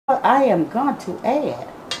I am going to add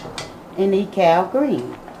any cow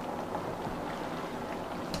green.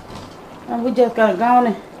 And we're just going to go on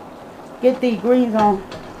and get these greens on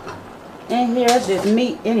in here, this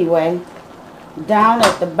meat anyway, down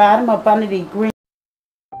at the bottom up under these greens.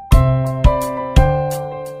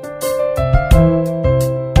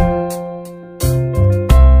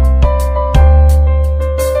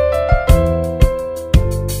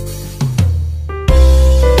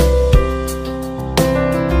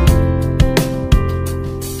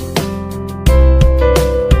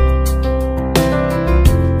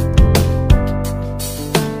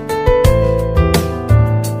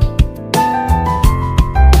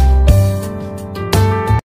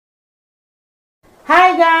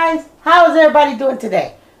 Hi guys, how is everybody doing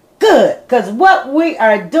today? Good, because what we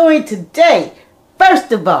are doing today,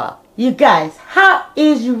 first of all, you guys, how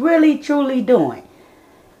is you really truly doing?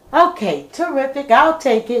 Okay, terrific, I'll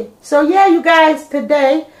take it. So yeah, you guys,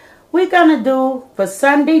 today we're going to do for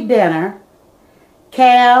Sunday dinner,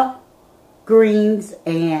 cow, greens,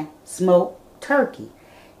 and smoked turkey.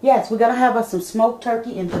 Yes, we're going to have us some smoked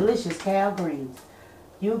turkey and delicious cow greens.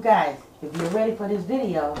 You guys, if you're ready for this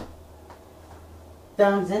video,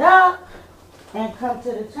 thumbs it up and come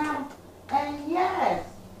to the channel, and yes,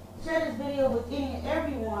 share this video with any and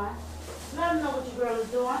everyone. Let them know what your girl is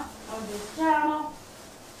doing on this channel,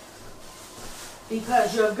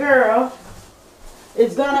 because your girl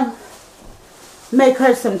is gonna make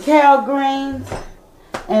her some cow greens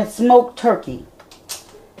and smoked turkey.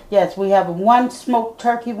 Yes, we have one smoked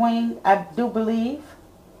turkey wing, I do believe,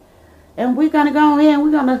 and we're gonna go in and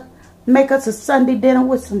we're gonna make us a Sunday dinner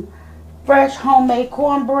with some fresh homemade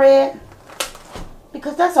cornbread,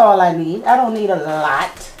 because that's all I need. I don't need a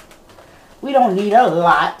lot. We don't need a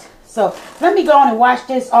lot. So let me go on and wash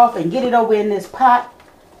this off and get it over in this pot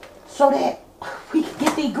so that we can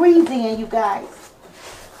get these greens in, you guys.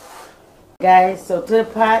 Guys, so to the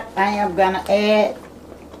pot, I am going to add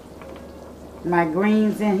my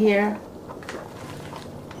greens in here.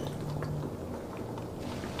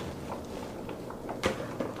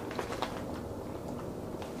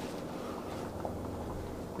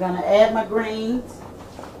 Gonna add my greens.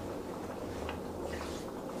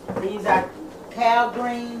 These are cow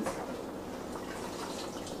greens.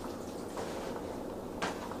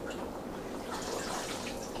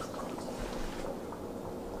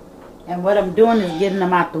 And what I'm doing is getting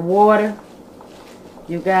them out the water.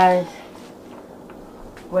 You guys,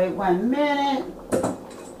 wait 1 minute,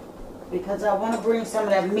 because I want to bring some of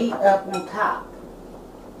that meat up on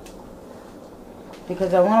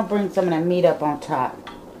top.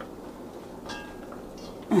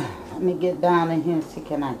 Let me get down in here and see,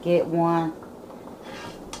 can I get one?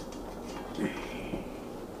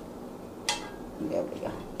 There we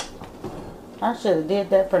go. I should have did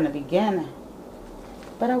that from the beginning,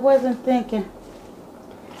 but I wasn't thinking.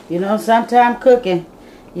 You know, sometimes cooking,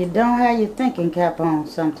 you don't have your thinking cap on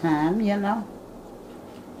sometimes, you know.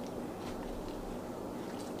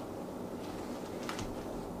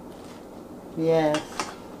 Yes.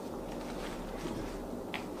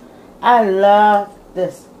 I love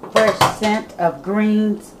this fresh scent of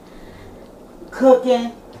greens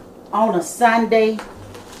cooking on a Sunday,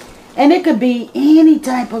 and it could be any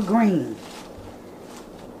type of green.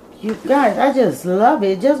 You guys, I just love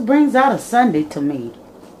it. It just brings out a Sunday to me.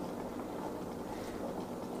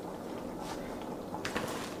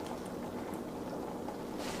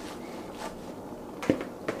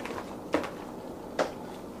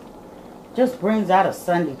 Just brings out a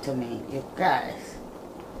Sunday to me, you guys.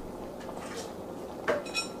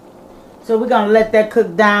 So we're going to let that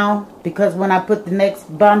cook down, because when I put the next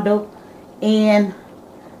bundle in,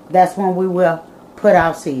 that's when we will put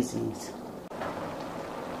our seasonings.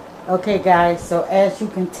 Okay guys, so as you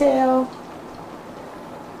can tell,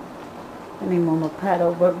 let me move my pot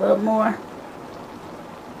over a little more.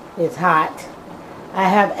 It's hot. I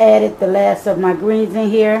have added the last of my greens in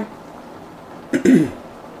here.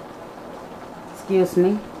 Excuse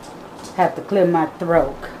me. Have to clear my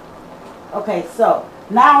throat. Okay, so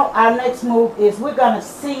now our next move is we're going to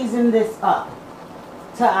season this up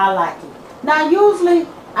to our liking. Now usually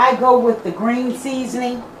I go with the green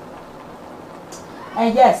seasoning.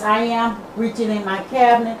 And yes, I am reaching in my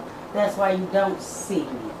cabinet. That's why you don't see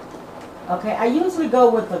me. Okay, I usually go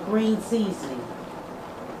with the green seasoning.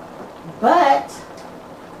 But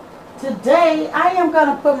today I am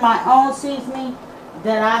going to put my own seasoning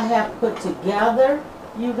that I have put together,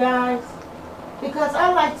 you guys. Because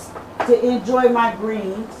I like to enjoy my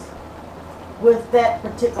greens with that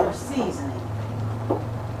particular seasoning.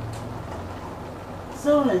 As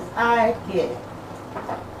soon as I get it.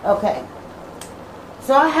 Okay.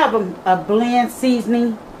 So I have a blend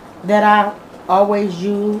seasoning that I always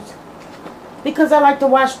use, because I like to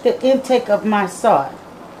watch the intake of my sauce.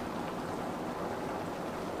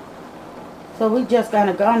 So we just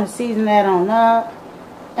gonna go on and season that on up.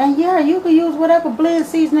 And yeah, you can use whatever blend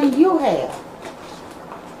seasoning you have.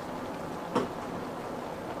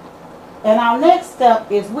 And our next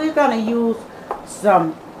step is we're gonna use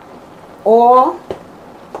some oil,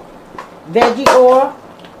 veggie oil.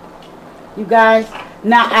 You guys,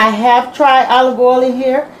 now I have tried olive oil in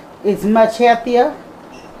here. It's much healthier,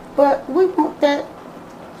 but we want that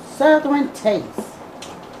southern taste,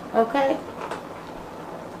 okay?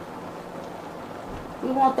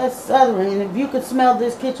 We want that southern, and if you could smell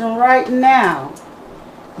this kitchen right now,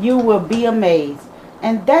 you will be amazed.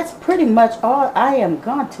 And that's pretty much all I am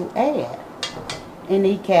going to add in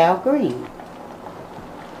the cow green.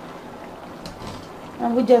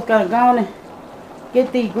 And we're just going to go on and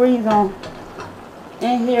get these greens on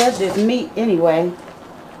in here, this meat anyway,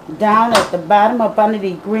 down at the bottom up under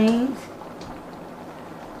these greens.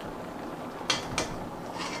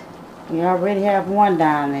 We already have one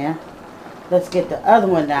down there. Let's get the other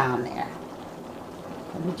one down there.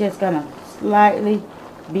 And we're just going to slightly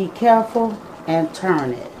be careful and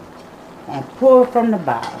turn it and pull from the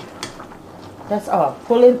bottom. That's all.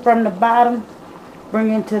 Pull it from the bottom, bring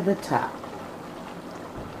it to the top.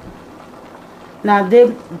 Now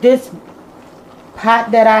this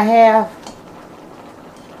pot that I have,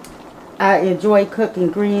 I enjoy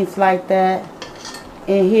cooking greens like that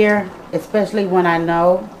in here, especially when I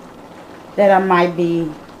know that I might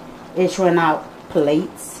be issuing out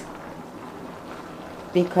plates,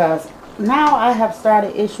 because now I have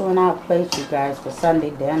started issuing out plates, you guys, for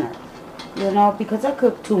Sunday dinner, you know, because I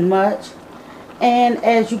cook too much. And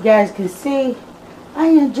as you guys can see, I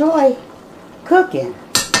enjoy cooking.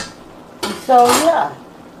 So yeah,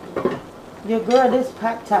 your girl, this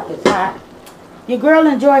pot top is hot. Your girl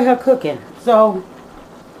enjoy her cooking. So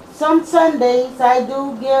some Sundays I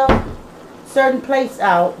do give certain plates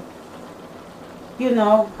out. You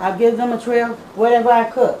know, I give them a tray of whatever I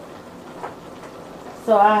cook.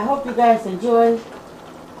 So I hope you guys enjoy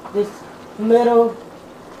this little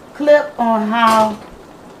clip on how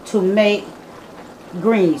to make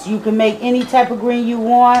greens. You can make any type of green you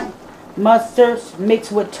want. Mustards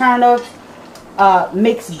mixed with turnips,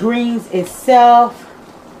 mixed greens itself.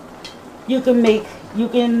 You can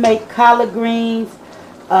make collard greens.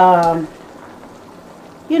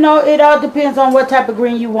 You know, it all depends on what type of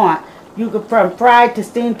green you want. You can from fried to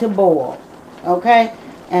steamed to boiled. Okay?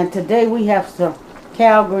 And today we have some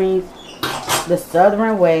cow greens, the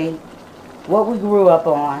southern way, what we grew up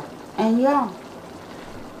on. And yeah,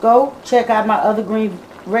 go check out my other green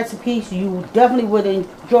recipes. You definitely would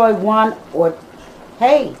enjoy one, or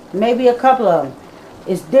hey, maybe a couple of them.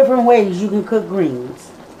 It's different ways you can cook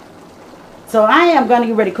greens. So I am going to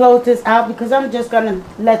get ready to close this out, because I'm just going to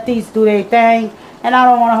let these do their thing. And I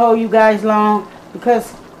don't want to hold you guys long,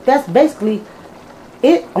 because that's basically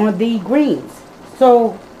it on the greens.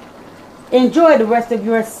 So enjoy the rest of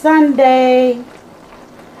your Sunday.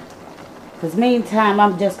 Because meantime,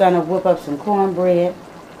 I'm just going to whip up some cornbread.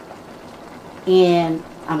 And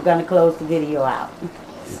I'm going to close the video out.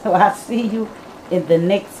 So I'll see you in the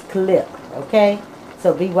next clip. Okay?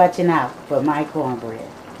 So be watching out for my cornbread.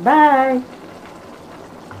 Bye.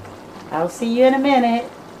 I'll see you in a minute.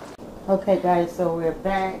 Okay guys, so we're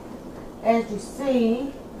back. As you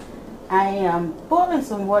see, I am boiling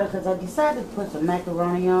some water because I decided to put some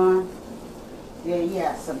macaroni on.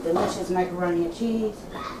 Yeah, some delicious macaroni and cheese.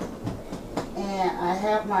 And I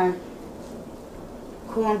have my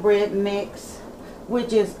cornbread mix,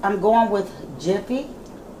 which is, I'm going with Jiffy.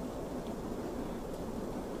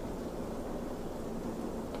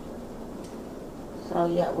 So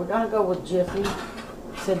yeah, we're going to go with Jiffy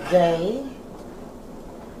today.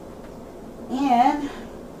 And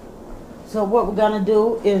so what we're going to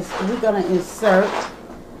do is we're going to insert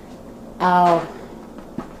our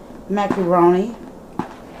macaroni,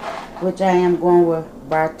 which I am going with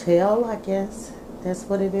Bartell, I guess. That's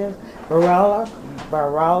what it is. Barilla.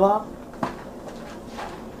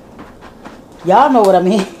 Y'all know what I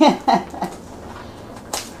mean.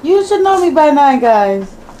 You should know me by now,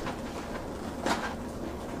 guys.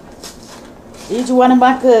 Each one of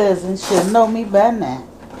my cousins should know me by now.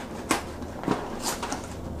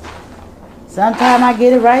 Sometimes I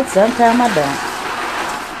get it right, sometimes I don't.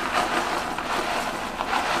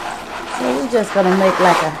 So we're just going to make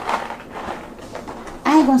like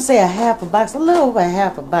I ain't going to say a half a box, a little over a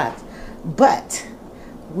half a box. But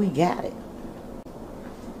we got it.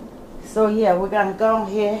 So yeah, we're going to go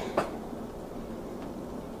ahead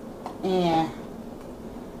and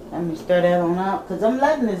let me stir that on up, because I'm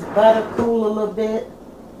letting this butter cool a little bit.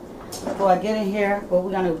 Before I get in here, but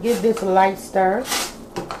we're gonna give this a light stir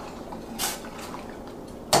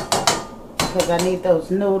because I need those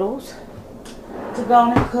noodles to go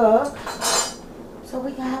on and cook, so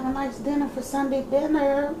we can have a nice dinner for Sunday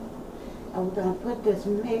dinner. And we're gonna put this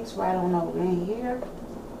mix right on over in here.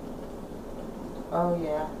 Oh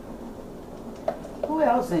yeah. Who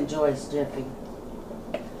else enjoys Jiffy?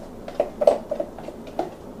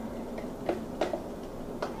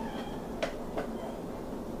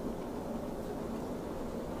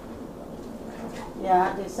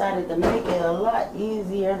 Yeah, I decided to make it a lot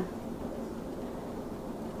easier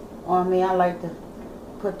on me. I like to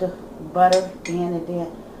put the butter in and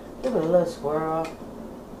then give it a little swirl.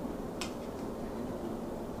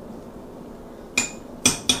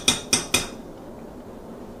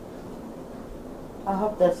 I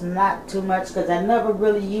hope that's not too much because I never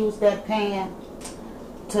really used that pan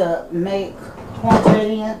to make cornbread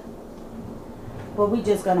in. But we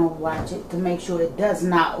just gonna watch it to make sure it does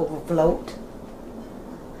not overflow.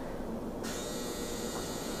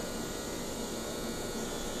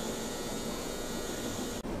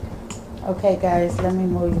 Okay guys, let me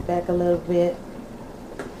move you back a little bit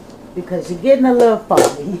because you're getting a little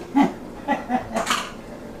foggy.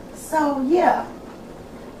 So yeah,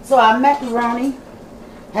 so our macaroni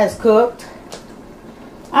has cooked.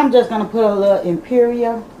 I'm just gonna put a little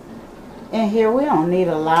Imperial in here. We don't need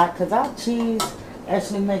a lot because our cheese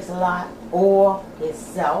actually makes a lot oil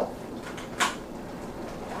itself.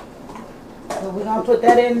 So we're gonna put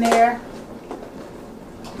that in there.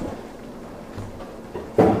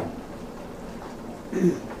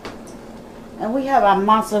 And we have our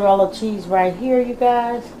mozzarella cheese right here, you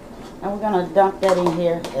guys. And we're going to dump that in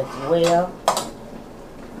here as well.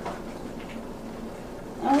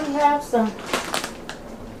 And we have some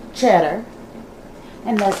cheddar.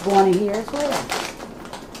 And that's going in here as well.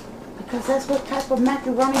 Because that's what type of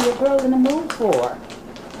macaroni your girl's in the mood for.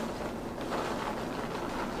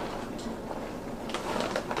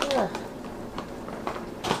 Yeah.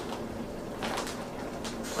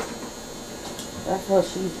 That's what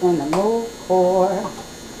she's in the mood for.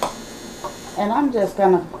 And I'm just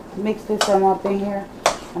going to mix this one up in here.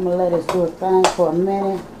 I'm going to let it do its thing for a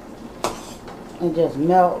minute. And just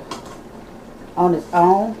melt on its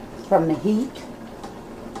own from the heat.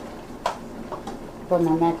 From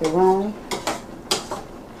the macaroni.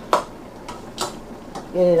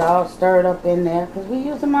 Get it all stirred up in there. Because we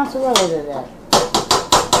use the mozzarella today.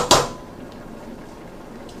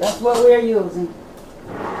 That's what we're using.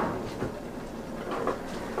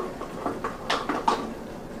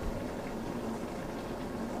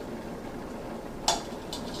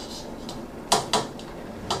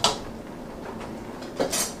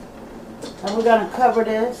 And we're going to cover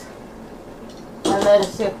this and let it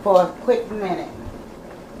sit for a quick minute.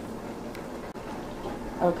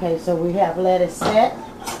 Okay, so we have let it set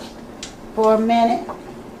for a minute.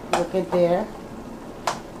 Look at there.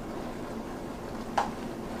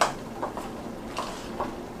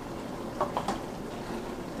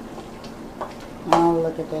 Oh,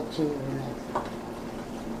 look at that cheesiness.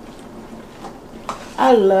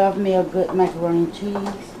 I love me a good macaroni and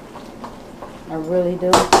cheese. I really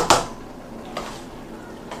do.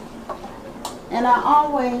 And I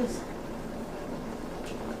always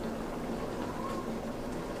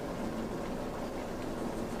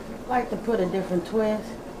like to put a different twist.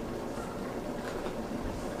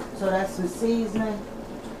 So that's some seasoning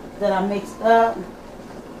that I mixed up.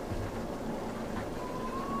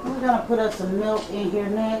 We're going to put up some milk in here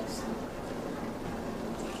next.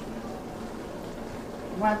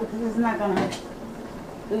 Why? Because it's not going to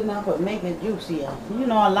do nothing but make it juicier. You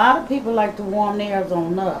know, a lot of people like to warm theirs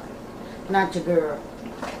on up. Not your girl.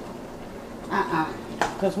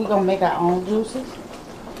 Because we're going to make our own juices.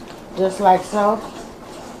 Just like so.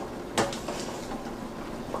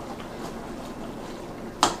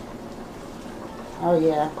 Oh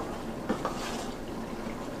yeah.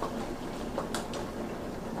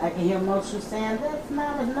 I can hear most of you saying, that's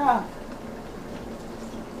not enough.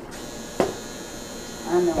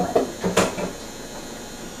 I know it.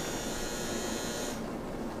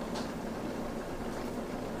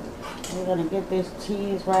 We're going to get this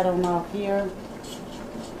cheese right on off here.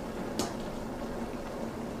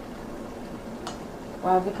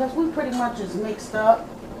 Well, because we pretty much is mixed up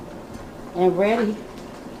and ready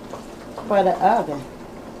for the oven.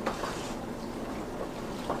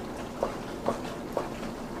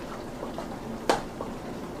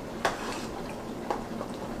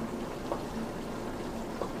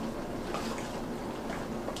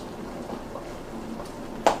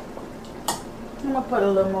 I'm going to put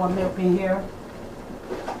a little more milk in here.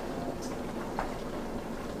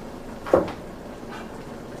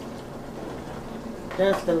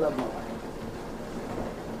 Just a little more.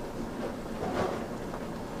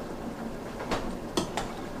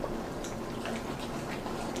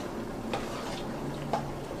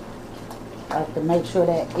 I have to make sure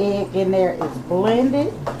that egg in there is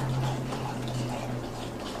blended.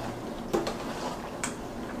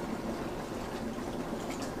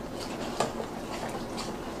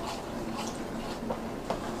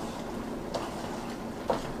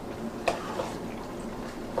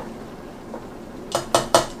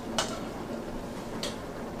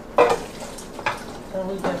 So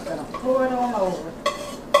we're just going to pour it on over.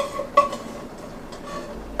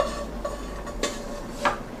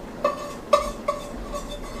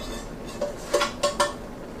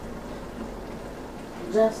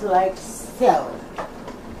 Just like so.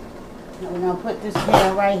 Now we're going to put this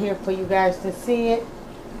pan right here for you guys to see it.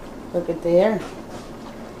 Look at there.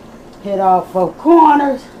 Hit all 4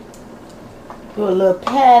 corners. Do a little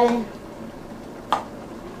patting.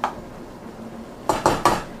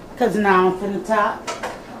 Because now I'm finna top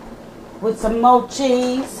with some more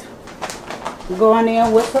cheese. Going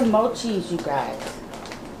in with some more cheese, you guys.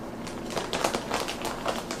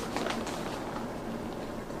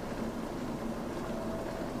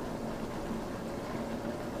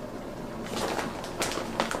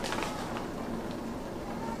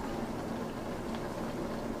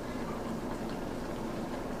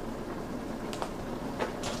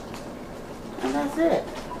 And that's it.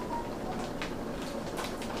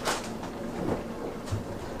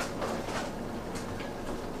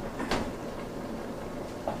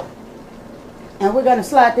 And we're going to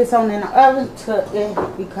slide this on in the oven till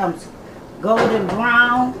it becomes golden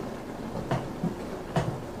brown.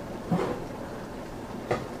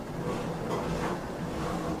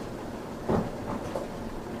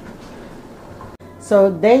 So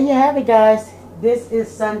there you have it, guys. This is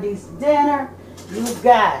Sunday's dinner. You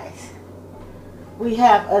guys, we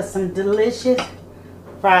have some delicious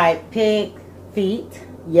fried pig feet.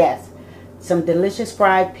 Yes, some delicious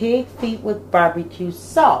fried pig feet with barbecue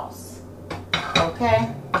sauce.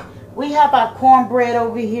 Okay, we have our cornbread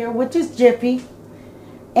over here, which is Jiffy,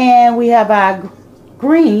 and we have our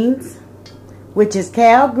greens, which is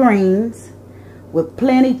Cal greens, with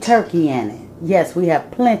plenty turkey in it. Yes, we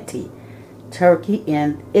have plenty turkey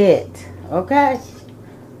in it. Okay,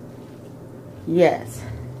 yes.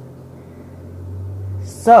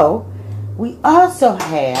 So we also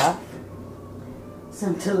have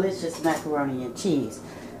some delicious macaroni and cheese.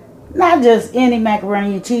 Not just any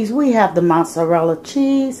macaroni and cheese. We have the mozzarella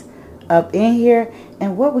cheese up in here.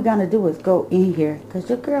 And what we're going to do is go in here, because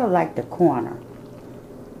your girl liked the corner.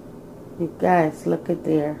 You guys, look at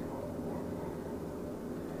there.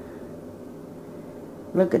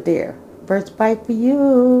 Look at there. First bite for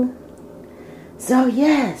you. So,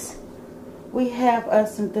 yes. We have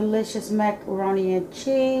some delicious macaroni and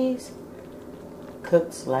cheese.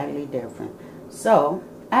 Cooked slightly different. So,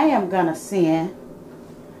 I am going to send...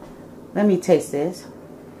 Let me taste this.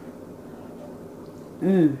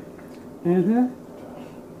 I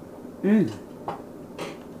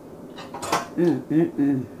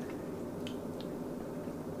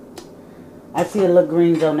see a little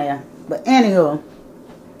greens on there. But anywho,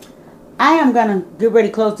 I am going to get ready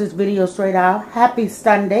to close this video straight out. Happy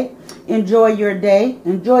Sunday. Enjoy your day.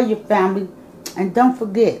 Enjoy your family. And don't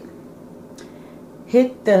forget,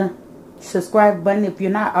 hit the subscribe button if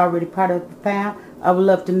you're not already part of the fam. I would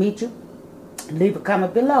love to meet you. Leave a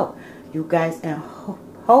comment below, you guys, and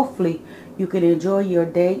hopefully you can enjoy your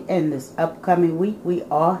day and this upcoming week we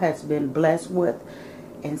all has been blessed with,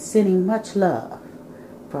 and sending much love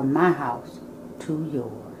from my house to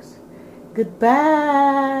yours.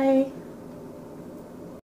 Goodbye.